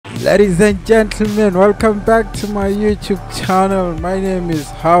Ladies and gentlemen, welcome back to my YouTube channel. My name is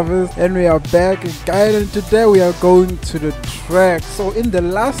Harvest and we are back again, and today we are going to the track. So in the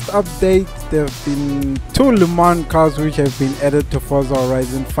last update there have been two Le Mans cars which have been added to Forza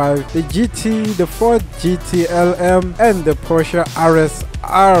Horizon 5, the GT, the Ford GT LM and the Porsche RSR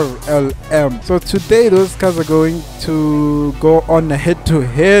LM. So today those cars are going to go on a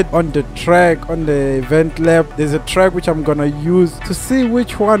head-to-head on the track, on the event lap. There's a track which I'm gonna use to see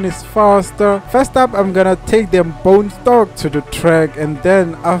which one is faster. First up, I'm gonna take them bone stock to the track, and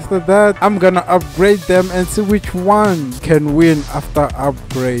then after that I'm gonna upgrade them and see which one can win after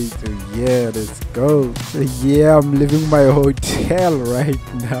upgrade. So yeah, let's go. So yeah, I'm leaving my hotel right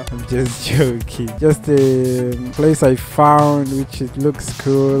now. I'm just joking. Just a place I found which it looks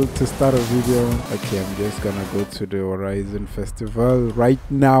cool to start a video. Okay, I'm just gonna go to the Horizon Festival right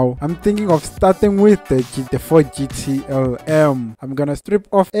now. I'm thinking of starting with the Ford GT LM. I'm gonna strip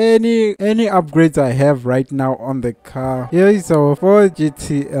off any upgrades I have right now on the car. Here is our Ford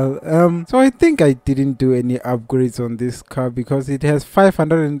GT LM. So I think I didn't do any upgrades on this car because it has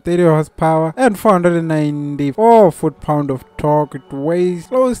 530 horsepower and 494 foot-pound of torque. It weighs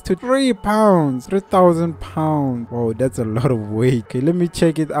close to 3,000 pounds. Wow, that's a lot of weight. Okay, let me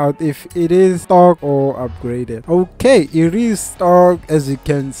check it out if it is stock or upgraded. Okay, it is stock, as you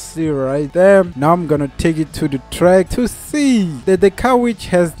can see right there. Now I'm gonna take it to the track to see that the car which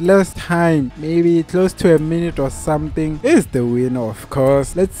has less time, maybe close to a minute or something, is the winner, of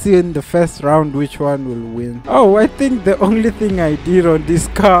course. Let's see in the first round which one will win. Oh, I think the only thing I did on this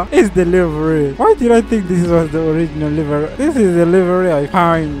car is the livery. Why did I think this was the original livery? This is the livery I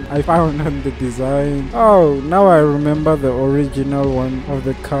found on the design. Oh, now I remember the original one of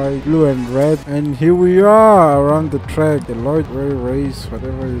the car, blue and red. And here we are around the track, the Lloyd race,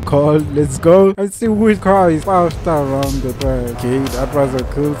 whatever you call it. Let's go and see which car is faster around the track. Okay, that was a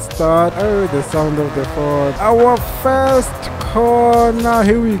cool start. Oh, the sound of the Ford. Our first corner.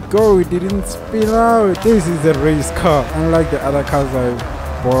 Here we go. It didn't spin out. This is a race car, unlike the other cars I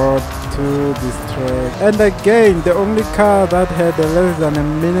bought to this track. And again, the only car that had less than a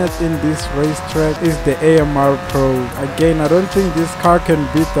minute in this racetrack is the AMR Pro. Again, I don't think this car can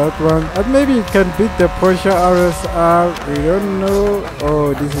beat that one, but maybe it can beat the Porsche RSR. We don't know.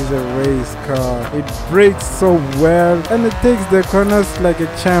 Oh, this is a race car. It brakes so well and it takes the corners like a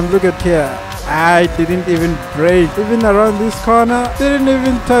champ. Look at here. I didn't even brake. Even around this corner, didn't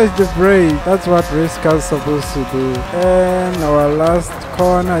even touch the brake. That's what race cars supposed to do. And our last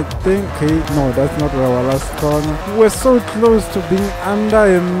corner, I think. Okay, no, that's not our last corner. We're so close to being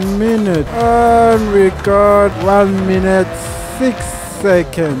under a minute. And we got 1 minute 6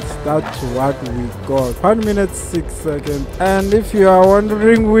 seconds. That's what we got. 1 minute 6 seconds. And if you are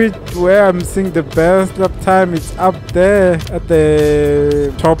wondering where I'm seeing the best lap time, it's up there at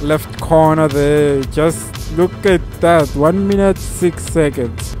the top left corner there. Just look at that. 1 minute 6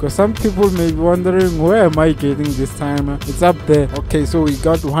 seconds. Because some people may be wondering, where am I getting this timer? It's up there. Okay, so we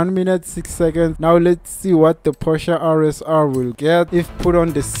got 1 minute 6 seconds. Now let's see what the Porsche RSR will get if put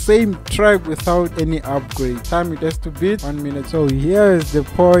on the same track without any upgrade. Time it has to beat 1 minute. So here is the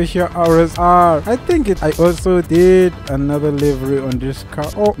Porsche RSR. I think I also did another livery on this car.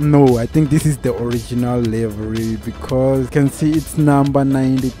 Oh no, I think this is the original livery because you can see it's number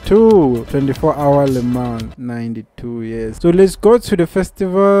 92. 24-hour Le Mans 92. Yes, so let's go to the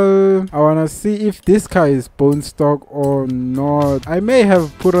festival. I wanna see if this car is bone stock or not. I may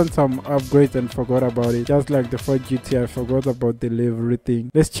have put on some upgrades and forgot about it, just like the Ford GT. I forgot about the livery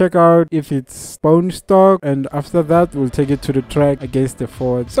thing. Let's check out if it's bone stock, and after that we'll take it to the track against the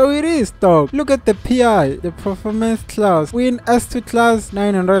Ford. So it is stock. Look at the PI, the performance class. Win S2 class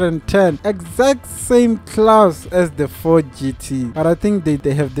 910, exact same class as the Ford GT, but I think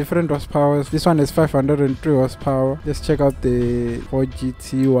they have different horsepowers. This one is 503 horsepower. Let's check out the Ford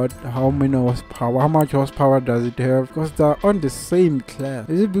GT. How many horsepower, how much horsepower does it have? Because they're on the same class.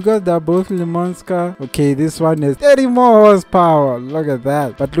 Is it because they're both Le Mans car? Okay, this one has 30 more horsepower. Look at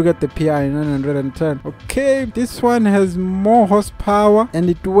that. But look at the PI 910. Okay, this one has more horsepower and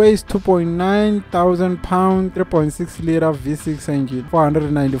it weighs 2.9 thousand pounds, 3.6 liter V6 engine,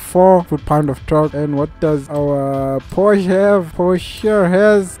 494 foot-pound of torque. And what does our Porsche have? Porsche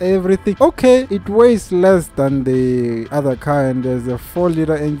has everything. Okay, it weighs less than the other car, and there's a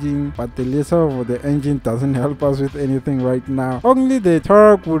 4-liter engine, but the liter of the engine doesn't help us with anything right now. Only the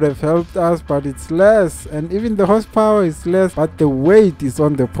torque would have helped us, but it's less, and even the horsepower is less, but the weight is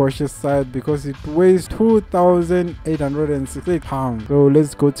on the Porsche side because it weighs 2,868 pounds. So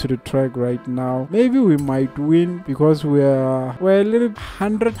let's go to the track right now. Maybe we might win because we're a little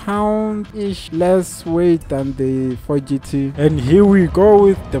 100 pounds ish less weight than the 4GT. And here we go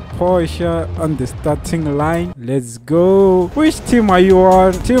with the Porsche on the starting line. Let's go. Which team are you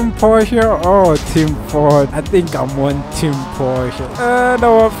on? Team Porsche or Team Ford? I think I'm on Team Porsche. And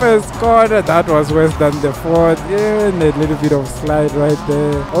our first corner, that was worse than the Ford. Yeah, and a little bit of slide right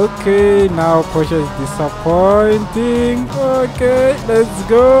there. Okay, now Porsche is disappointing. Okay, let's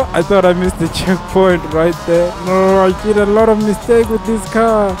go. I thought I missed the checkpoint right there. No, I did a lot of mistakes with this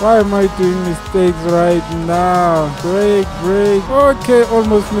car. Why am I doing mistakes right now? Brake. Okay,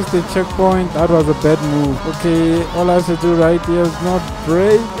 almost missed the checkpoint. That was a bad move. Okay, all I have to do right here is not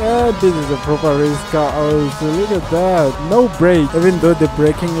brake. Yeah, this is a proper race car also. Look at that. No brake. Even though the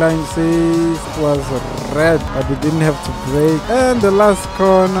braking line says it was red, but we didn't have to brake. And the last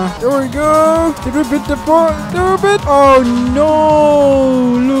corner. Here we go. Did we beat the pole? Oh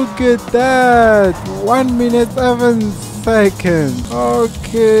no! Look at that. 1 minute 7 seconds.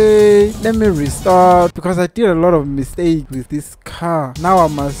 Okay, let me restart because I did a lot of mistakes with this car. Now I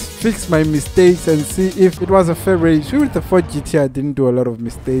must fix my mistakes and see if it was a fair race. With the 4GT I didn't do a lot of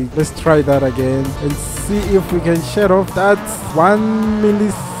mistakes. Let's try that again and see if we can shed off that 1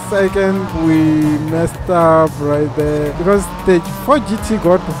 millisecond we messed up right there, because the 4GT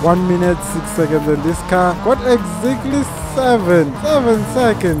got 1 minute 6 seconds and this car got exactly 7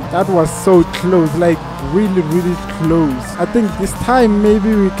 seconds. That was so close, like really close. I think this time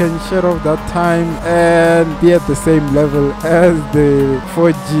maybe we can shut off that time and be at the same level as the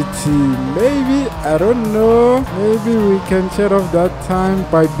 4GT. Maybe, I don't know, maybe we can shut off that time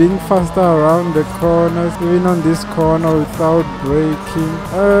by being faster around the corners, even on this corner without braking.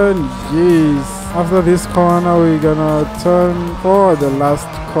 And jeez, after this corner we're gonna turn for the last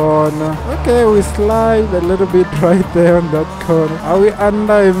corner. Okay, we slide a little bit right there on that corner. Are we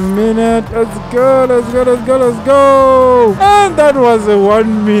under a minute? Let's go. And that was a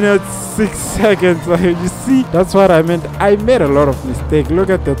 1 minute 6 seconds. You see, that's what I meant. I made a lot of mistakes. Look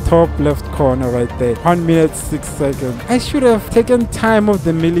at the top left corner right there. 1 minute 6 seconds. I should have taken time of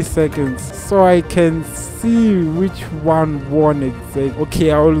the milliseconds so I can see which one won exactly.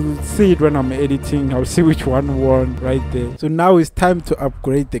 Okay, I'll see it when I'm editing. I'll see which one won right there. So now it's time to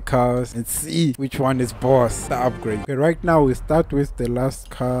upgrade the cars and see which one is boss. The upgrade. Okay, right now we start with the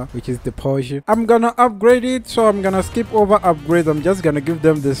last car, which is the Porsche. I'm gonna upgrade it, so I'm gonna skip over upgrades. I'm just gonna give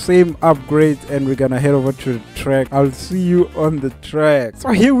them the same upgrades and we're gonna head over to the track. I'll see you on the track.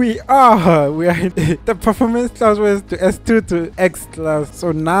 So here we are. We are in the performance class was to S2 to X class.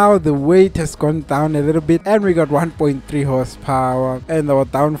 So now the weight has gone down a little bit and we got 1.3 horsepower and our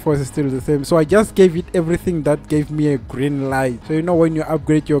downforce is still the same. So I just gave it everything that gave me a green light. So you know when you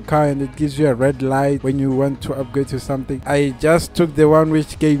upgrade your car and it gives you a red light when you want to upgrade to something, I just took the one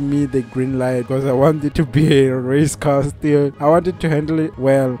which gave me the green light because I wanted to be a race car still. I wanted to handle it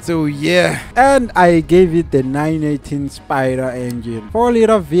well. So yeah, and I gave it the 918 Spider engine,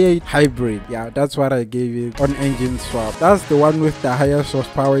 4-liter V8 hybrid. Yeah, that's what I gave it on engine swap. That's the one with the highest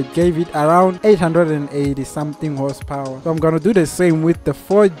horsepower. It gave it around 880 something horsepower. So I'm gonna do the same with the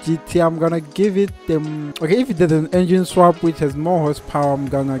 4GT. I'm gonna give it the okay, if it did an engine swap which has more horsepower, I'm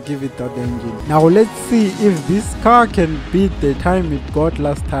gonna give it that engine. Now let's see if this car can beat the time it got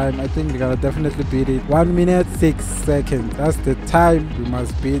last time. I think we're gonna definitely beat it. 1 minute 6 seconds. That's the time we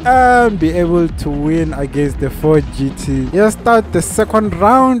must beat and be able to win against the 4GT. Let's start the second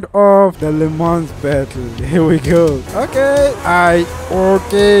round of the Le Mans battle. Here we go. Okay,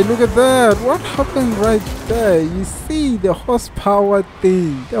 okay, look at that. What happened right there? You see the horsepower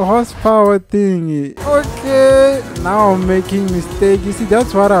thing. Okay, now I'm making mistake. You see,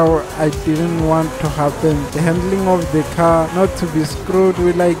 that's what I didn't want to happen. The handling of the car, not to be screwed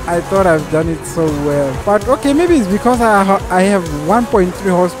with. Like, I thought I've done it so well, but okay, maybe it's because I have 1.3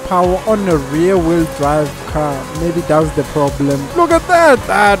 horsepower on a rear wheel drive car. Maybe that was the problem. Look at that.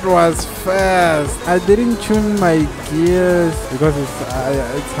 That was fast. I didn't tune my gears because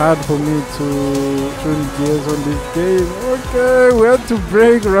it's hard for me to tune gears on this game. Okay, we had to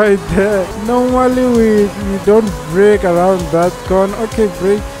brake right there. Normally we don't brake around that corner. Okay,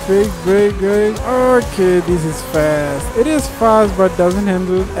 brake. brake. Okay, this is fast. It is fast, but doesn't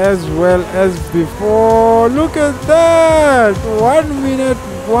handle as well as before. Look at that! 1 minute,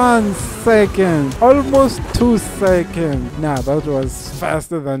 1 second, almost 2 seconds. Nah, that was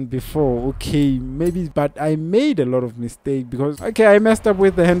faster than before. Okay, maybe, but I made a lot of mistakes because, okay, I messed up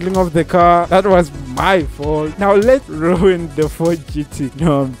with the handling of the car. That was my fault. Now let's ruin the Ford GT.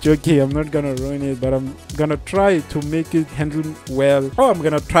 No, I'm joking. I'm not gonna ruin it, but I'm gonna try to make it handle well. Oh, I'm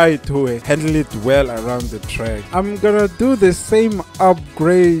gonna try to handle it well around the track. I'm gonna do the same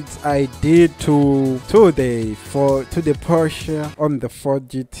upgrades I did to the Porsche on the Ford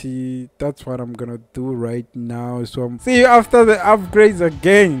GT. That's what I'm gonna do right now. So I'm see you after the upgrades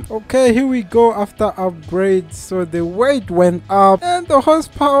again. Okay, here we go after upgrades. So the weight went up and the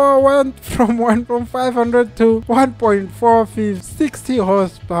horsepower went from 500 to 1.45, 60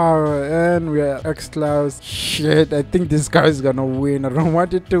 horsepower, and we are X-Class. Shit, I think this car is gonna win. I don't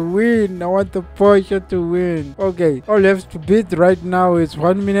want it to win. I want the Porsche to win. Okay, all you have to beat right now is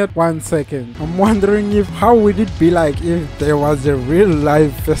 1 minute, 1 second. I'm wondering how would it be like if there was a real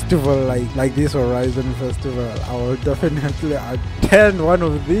live festival like this Horizon Festival. I will definitely attend one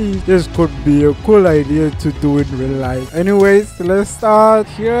of these. This could be a cool idea to do in real life. Anyways, let's start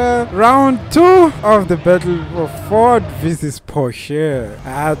here. Round 2 of the battle of Ford versus Porsche.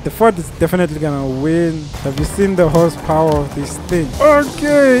 The Ford is definitely gonna win. Have you seen the horsepower of this thing?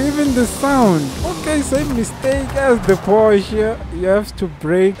 Okay, even the sound. Okay, same mistake as the Porsche. You have to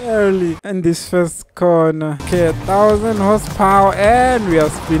brake early in this first corner. Okay, 1000 horsepower and we are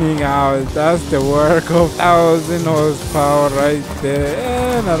spinning out. That's the work of 1000 horsepower right there.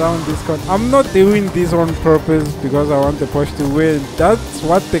 And around this corner. I'm not doing this on purpose because I want the Porsche to win. That's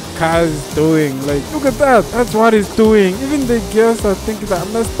what the car is doing. Like, look at that. That's what it's doing. Even the gears, I think that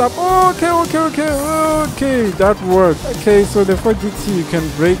I messed up. Okay, that worked. Okay, so the Ford GT, you can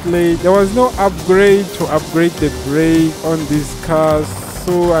brake late. There was no upgrade to upgrade the brake on these cars,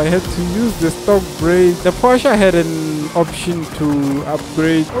 so I had to use the stock brake. The Porsche had an option to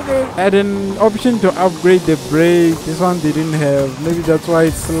upgrade. Okay, had an option to upgrade the brake. This one didn't have. Maybe that's why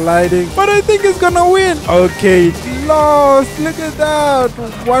it's sliding, but I think it's gonna win. Okay, it lost. Look at that.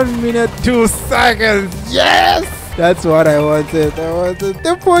 1 minute, 2 seconds. Yes, that's what I wanted. I wanted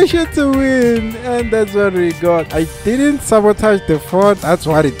the Porsche to win, and that's what we got. I didn't sabotage the Ford. That's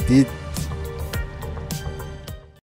what it did